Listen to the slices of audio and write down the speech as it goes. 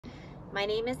My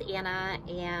name is Anna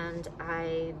and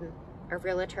I'm a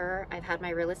realtor. I've had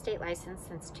my real estate license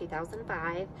since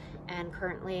 2005 and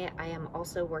currently I am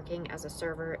also working as a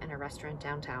server in a restaurant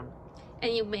downtown.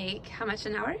 And you make how much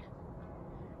an hour?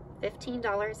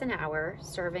 $15 an hour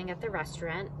serving at the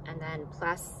restaurant and then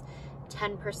plus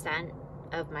 10%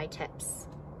 of my tips.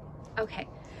 Okay.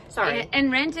 Sorry.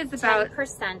 And rent is about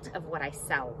 10% of what I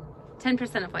sell.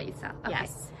 10% of what you sell. Okay.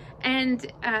 Yes.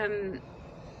 And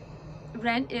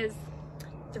rent is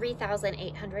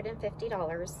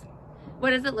 $3,850. What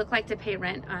does it look like to pay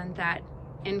rent on that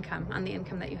income, on the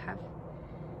income that you have?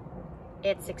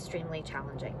 It's extremely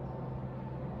challenging.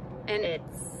 And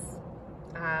It's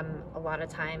a lot of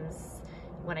times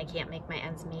when I can't make my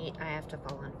ends meet, I have to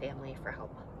call on family for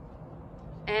help.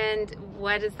 And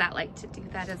what is that like to do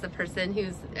that as a person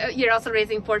who's, you're also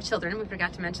raising 4 children, we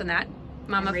forgot to mention that.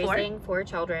 Mama I'm of 4. raising 4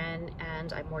 children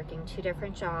and I'm working 2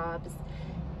 different jobs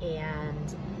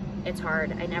and it's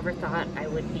hard. I never thought I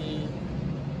would be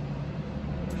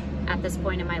at this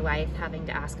point in my life having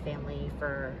to ask family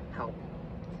for help.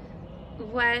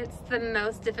 What's the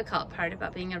most difficult part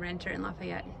about being a renter in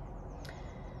Lafayette?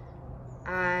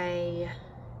 I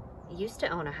used to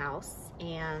own a house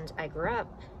and I grew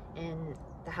up in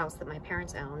the house that my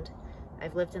parents owned.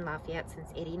 I've lived in Lafayette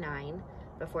since '89.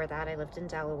 Before that I lived in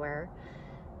Delaware,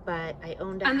 but I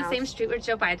owned a house. On the same street where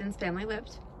Joe Biden's family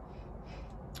lived?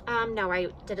 No, I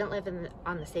didn't live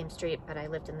on the same street, but I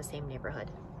lived in the same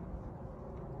neighborhood.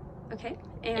 Okay.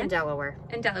 And in Delaware.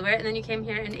 In Delaware, and then you came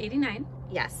here in '89?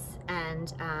 Yes,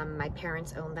 and my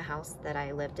parents owned the house that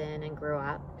I lived in and grew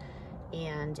up.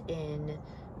 And in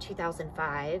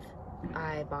 2005,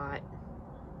 I bought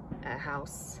a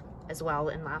house as well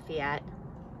in Lafayette.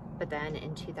 But then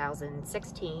in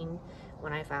 2016,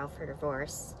 when I filed for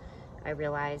divorce, I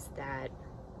realized that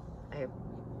I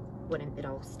wouldn't be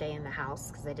able to stay in the house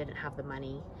because I didn't have the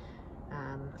money.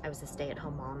 I was a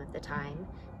stay-at-home mom at the time,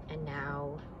 and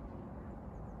now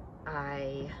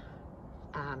I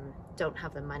don't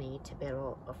have the money to be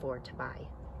able to afford to buy,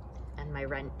 and my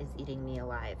rent is eating me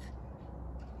alive.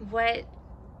 What,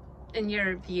 in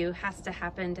your view, has to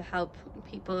happen to help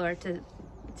people or to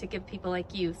give people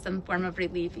like you some form of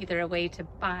relief, either a way to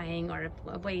buying or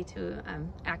a way to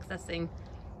accessing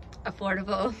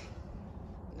affordable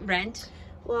rent?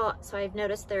 Well, so I've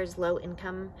noticed there's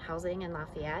low-income housing in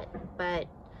Lafayette, but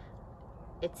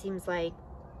it seems like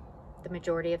the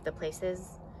majority of the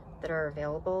places that are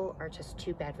available are just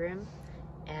 2-bedroom,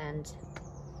 and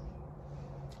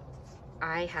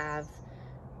I have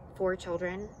 4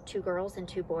 children, 2 girls and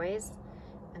 2 boys,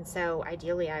 and so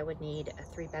ideally I would need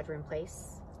a 3-bedroom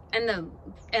place. And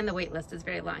the wait list is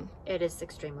very long. It is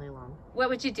extremely long. What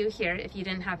would you do here if you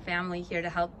didn't have family here to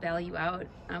help bail you out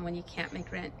when you can't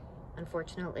make rent?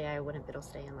 Unfortunately, I wouldn't be able to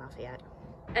stay in Lafayette.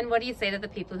 And what do you say to the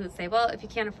people who say, well, if you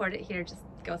can't afford it here, just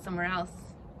go somewhere else?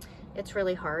 It's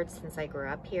really hard since I grew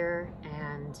up here,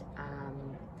 and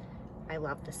I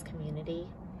love this community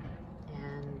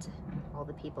and all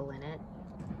the people in it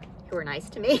who are nice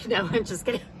to me. No, I'm just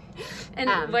kidding.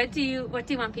 And what do you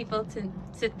want people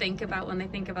to think about when they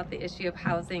think about the issue of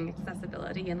housing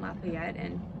accessibility in Lafayette?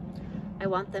 And I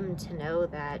want them to know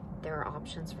that there are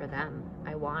options for them.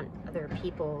 I want other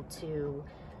people to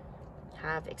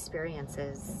have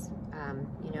experiences,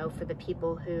 you know, for the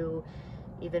people who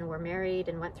even were married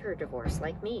and went through a divorce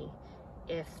like me.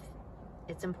 If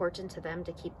it's important to them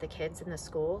to keep the kids in the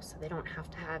school so they don't have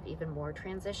to have even more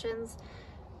transitions,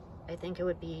 I think it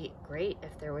would be great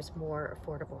if there was more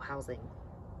affordable housing.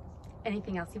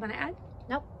 Anything else you want to add?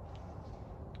 Nope.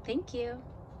 Thank you.